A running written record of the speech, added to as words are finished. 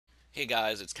Hey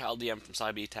guys, it's Kyle DM from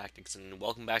Cyber Tactics, and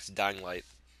welcome back to Dying Light,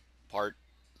 Part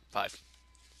 5.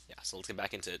 Yeah, so let's get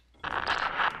back into it.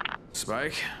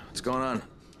 Spike, what's going on?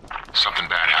 Something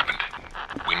bad happened.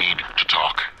 We need to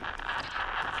talk.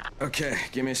 Okay,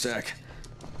 give me a sec.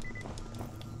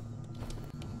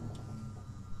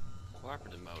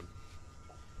 Cooperative mode.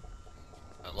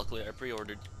 Luckily, I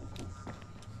pre-ordered.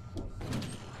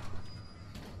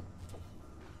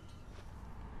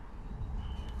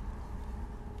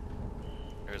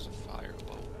 There's a fire.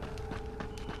 Whoa.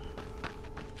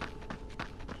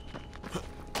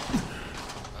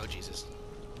 Oh, Jesus.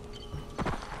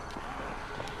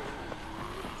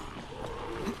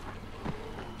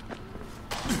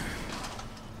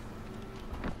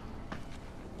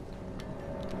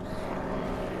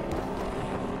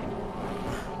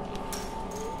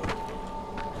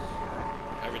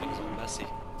 Everything's all messy.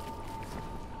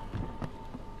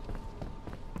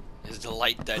 Is the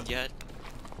light dead yet?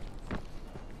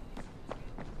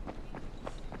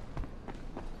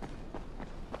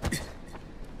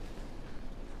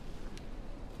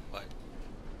 What?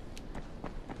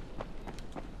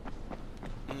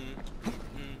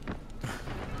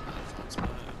 Found Spike.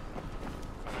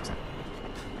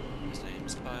 His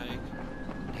name's Spike.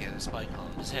 He has a spike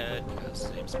on his head because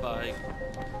his name's Spike.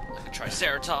 Like a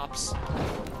Triceratops.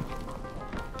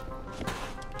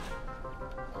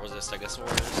 Or was it a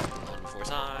Stegosaurus? 104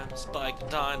 times. Spike the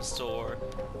dinosaur.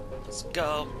 Let's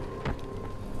go.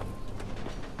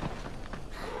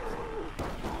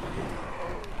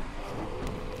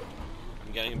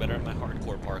 I'm getting better at my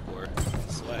hardcore parkour.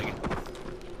 Swag.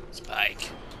 Spike.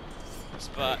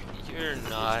 Spike. You're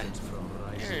not.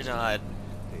 You're not.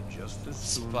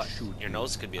 Spike. Your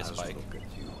nose could be a spike.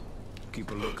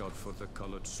 Keep a lookout for the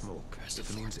colored smoke. There's It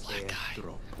the means black guy.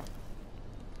 airdrop.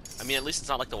 I mean, at least it's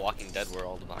not like The Walking Dead where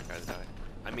all the black guys die.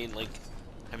 I mean, like,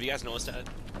 have you guys noticed that?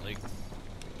 Like,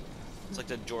 it's like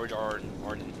the George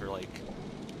Martin for like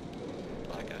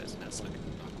black guys, and that's like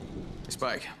not cool. Hey,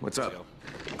 Spike, what's up? So,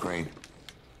 Crane,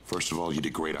 first of all, you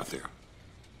did great out there.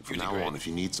 From You did now great. on, if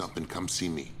you need something, come see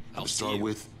me. I'll To see start you.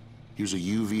 with, here's a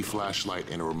UV flashlight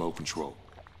and a remote control.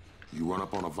 You run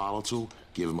up on a volatile,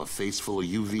 give him a face full of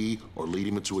UV, or lead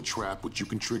him into a trap which you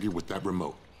can trigger with that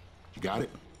remote. You got it?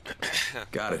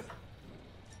 Got it.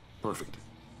 Perfect.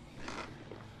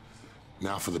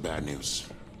 Now for the bad news.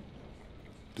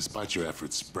 Despite your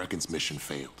efforts, Brecken's mission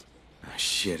failed. Ah,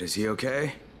 shit, is he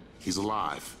okay? He's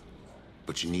alive,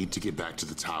 but you need to get back to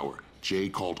the tower.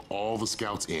 Jade called all the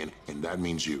scouts in, and that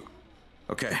means you.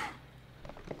 Okay.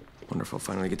 Wonder if I'll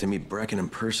finally get to meet Brecken in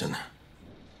person.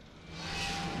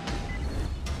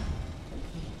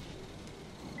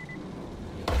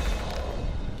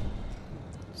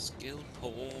 skill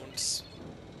points.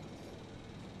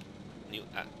 New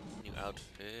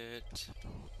outfit.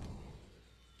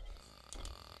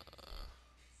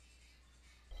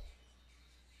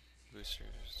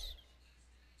 Boosters.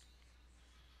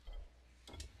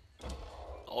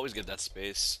 Always get that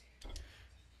space.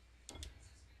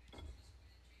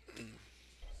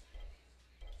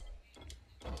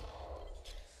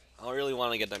 I don't really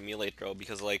want to get that melee throw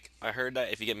because, like, I heard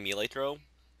that if you get melee throw,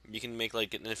 you can make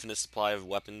like an infinite supply of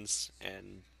weapons,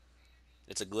 and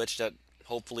it's a glitch that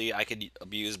hopefully I could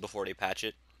abuse before they patch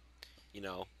it. You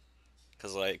know,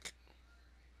 because like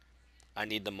I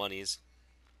need the monies.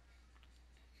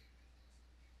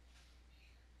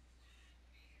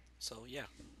 So yeah.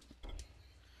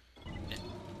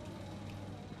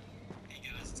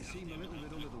 Seem a little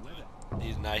bit under the weather.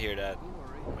 You did not hear that. Don't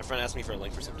worry. My friend asked me for a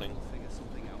link for something. We'll figure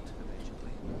something out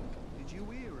eventually. Did you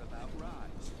hear about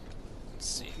Rise? Let's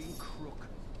see. Fucking crook.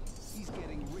 He's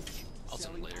getting rich, I'll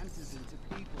send it selling later. answers into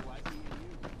people like me and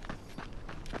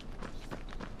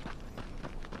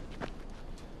you.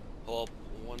 Hold up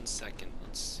 1 second.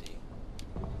 Let's see.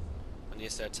 I need to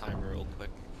set a timer real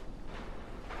quick.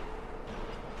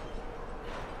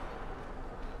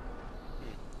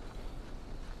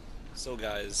 So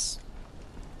guys,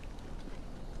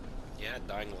 yeah,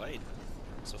 Dying Light.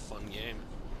 It's a fun game.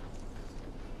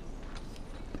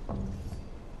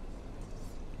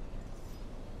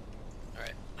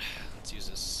 Alright, let's use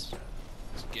this.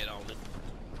 Let's get on it.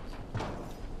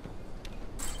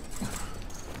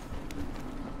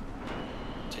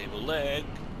 Table leg,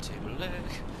 table leg,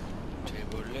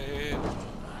 table leg.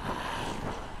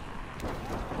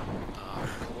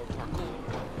 Parkour, parkour.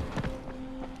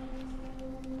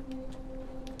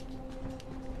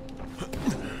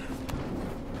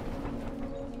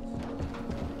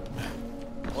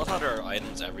 I love how there are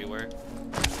items everywhere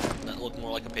that look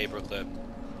more like a paperclip.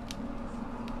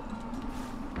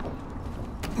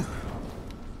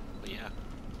 But yeah.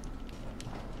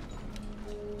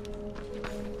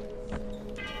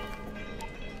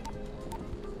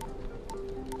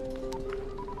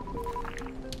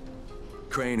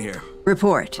 Crane here.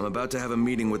 Report. I'm about to have a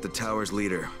meeting with the tower's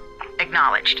leader.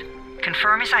 Acknowledged.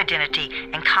 Confirm his identity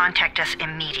and contact us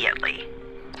immediately.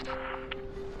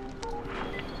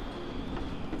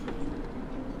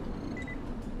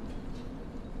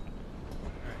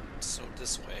 So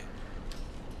this way.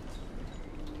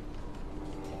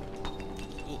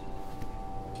 Ooh.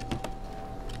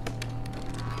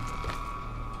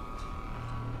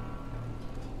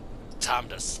 Time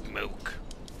to smoke.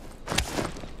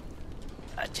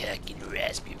 I talk in a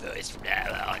raspy voice from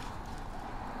now on.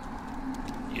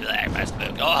 You like my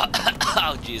smoke? Oh,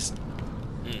 oh, jeez.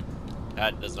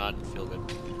 That does not feel good.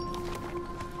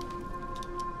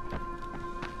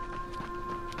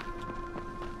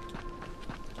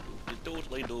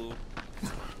 Totally do.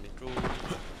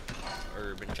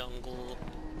 Urban jungle.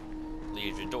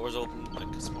 Leave your doors open like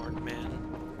a smart man.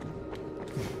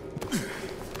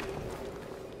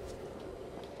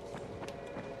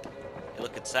 Hey,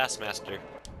 look at Sassmaster.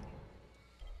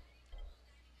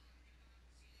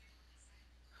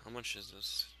 How much is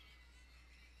this?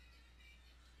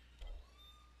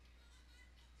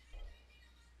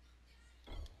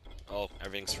 Oh,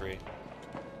 everything's free.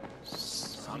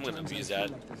 I'm gonna abuse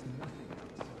that.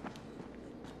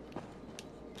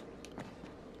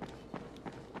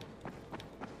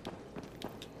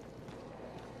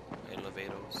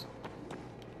 Elevators.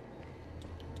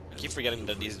 I keep forgetting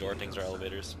that these door things are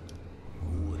elevators.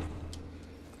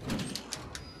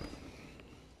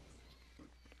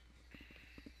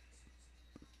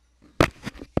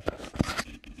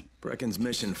 Brecken's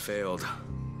mission failed.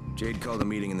 Jade called a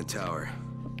meeting in the tower.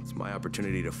 It's my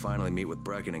opportunity to finally meet with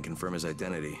Brecken and confirm his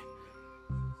identity.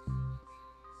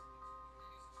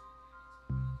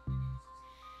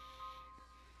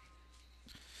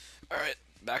 Alright,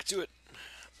 back to it.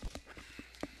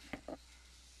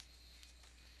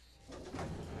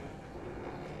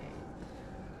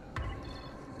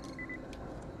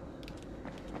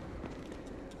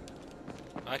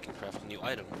 I can craft a new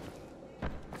item.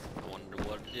 I wonder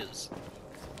what it is.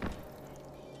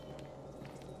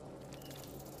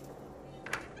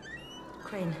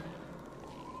 Crane.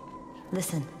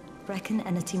 Listen, Brecken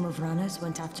and a team of runners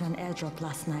went after an airdrop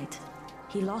last night.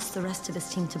 He lost the rest of his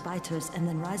team to biters, and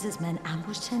then Rise's men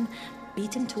ambushed him,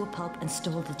 beat him to a pulp, and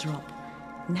stole the drop.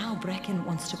 Now Brecken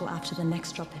wants to go after the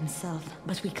next drop himself,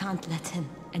 but we can't let him,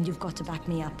 and you've got to back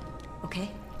me up,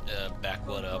 okay? Back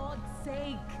what up? For God's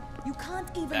sake! You can't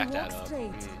even Back that walk up.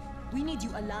 straight. We need you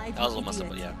alive. That was a you little messed up,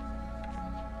 but idiot.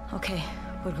 yeah. Okay,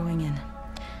 we're going in.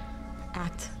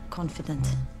 Act confident.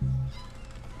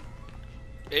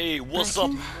 Hey, what's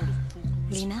up? Brecken?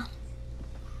 Lena?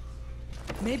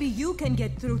 Maybe you can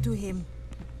get through to him.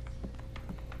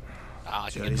 Ah, I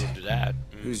can get to do that.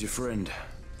 Who's your friend?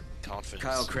 Confidence.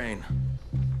 Kyle Crane.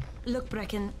 Look,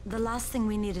 Brecken, the last thing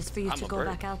we need is for you I'm to a go bird.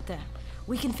 back out there.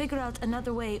 We can figure out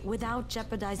another way without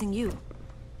jeopardizing you.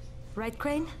 Right,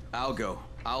 Crane? I'll go.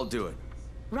 I'll do it.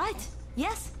 Right.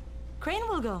 Yes. Crane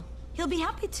will go. He'll be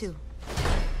happy to.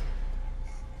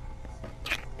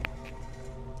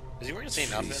 Is he wearing the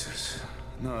same outfit? Jesus.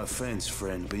 No offense,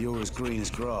 friend, but you're as green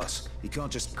as grass. You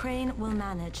can't just... Crane will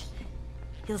manage.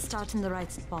 He'll start in the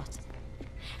right spot.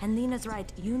 And Lena's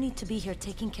right. You need to be here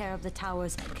taking care of the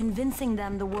towers, convincing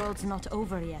them the world's not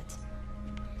over yet.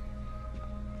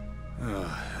 Oh,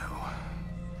 hell.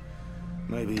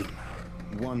 Maybe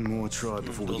one more try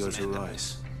before we go to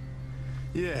Rice.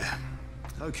 Yeah.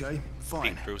 Okay,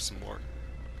 fine. Beat Bruce some more.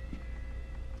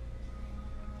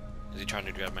 Is he trying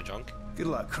to grab my junk? Good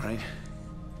luck, Crane.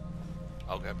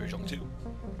 I'll grab your junk too.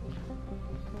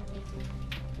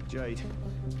 Jade,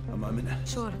 a moment.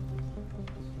 Sure.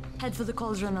 Head for the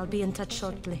cauldron. I'll be in touch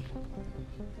shortly.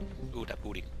 Ooh, that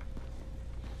booty.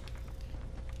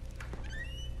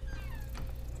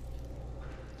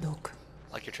 Look,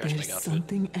 Like your trash there's bag outfit.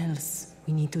 something else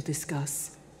we need to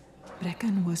discuss.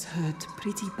 Brecken was hurt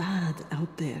pretty bad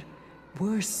out there.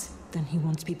 Worse than he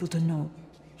wants people to know.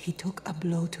 He took a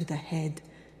blow to the head.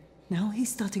 Now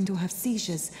he's starting to have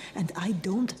seizures, and I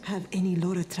don't have any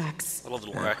Loratrax. I love the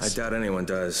I Lorax. doubt anyone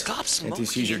does. Stop smoking.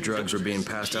 Anti-seizure drugs were being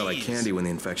passed out like Jeez. candy when the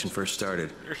infection first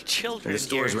started. Your children And the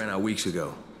stores here. ran out weeks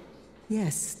ago.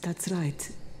 Yes, that's right.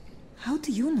 How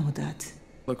do you know that?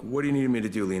 Look, what do you need me to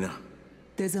do, Lena?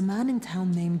 There's a man in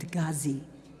town named Ghazi.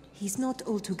 He's not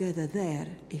altogether there,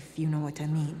 if you know what I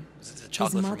mean. This is a His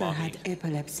chocolate for mother mommy. had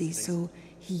epilepsy, so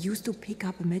he used to pick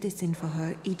up medicine for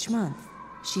her each month.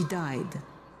 She died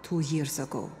 2 years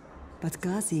ago, but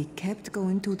Ghazi kept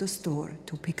going to the store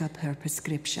to pick up her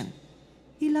prescription.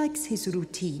 He likes his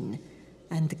routine,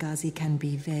 and Ghazi can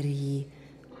be very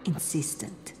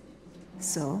insistent.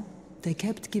 So, they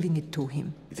kept giving it to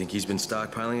him. You think he's been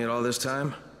stockpiling it all this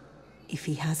time? If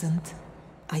he hasn't,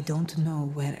 I don't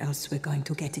know where else we're going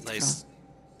to get it Nice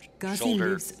from. Ghazi shoulder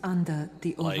lives under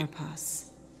the light.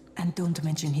 overpass. And don't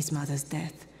mention his mother's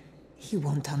death. He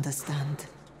won't understand.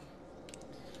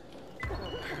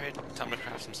 Alright, time to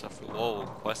craft some stuff. Whoa,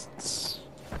 quests.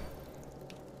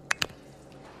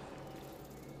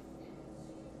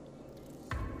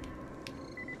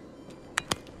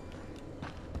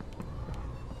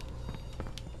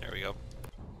 There we go.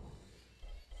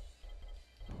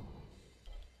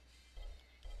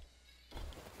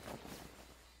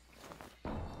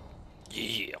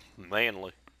 Yeah,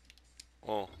 manly.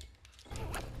 Oh.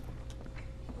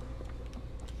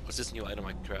 What's this new item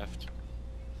I can craft?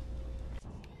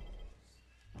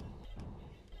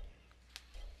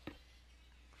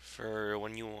 For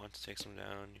when you want to take some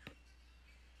down.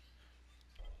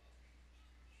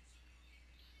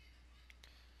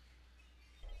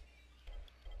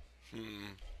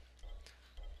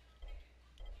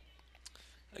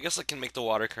 I guess I can make the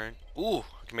water current. Ooh,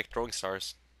 I can make throwing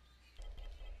stars.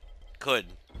 Could.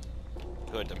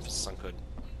 Could, emphasis on could.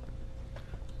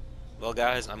 Well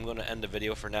guys, I'm going to end the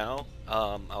video for now.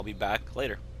 I'll be back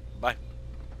later. Bye.